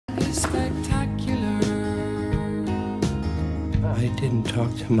I didn't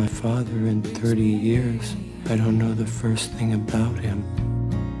talk to my father in 30 years. I don't know the first thing about him.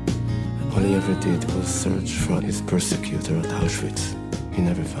 All he ever did was search for his persecutor at Auschwitz. He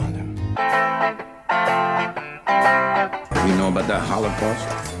never found him. You know about that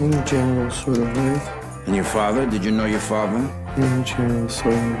Holocaust? In a general sort of way. And your father? Did you know your father? In a general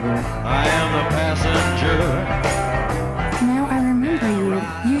sort of way. I am the passenger. Now I remember you.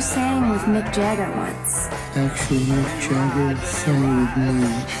 You sang with Mick Jagger once. Actually, Mick Jagger sang with me.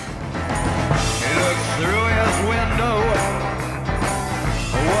 He looks through his window.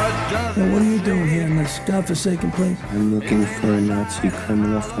 What does Now, what are you doing here in this godforsaken place? I'm looking for a Nazi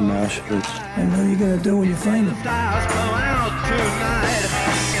criminal from Auschwitz. And what are you going to do when you find him? stars come out tonight?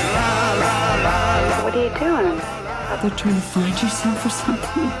 La, la, la, la. What are you doing? They're trying to find yourself or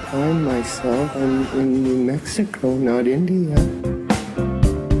something? Find myself. I'm in New Mexico, not India.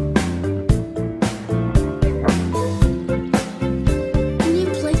 When you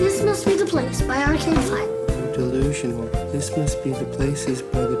play This Must Be the Place by Arcade Fire. Delusional. This must be the places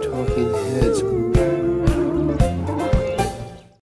by the Talking Heads.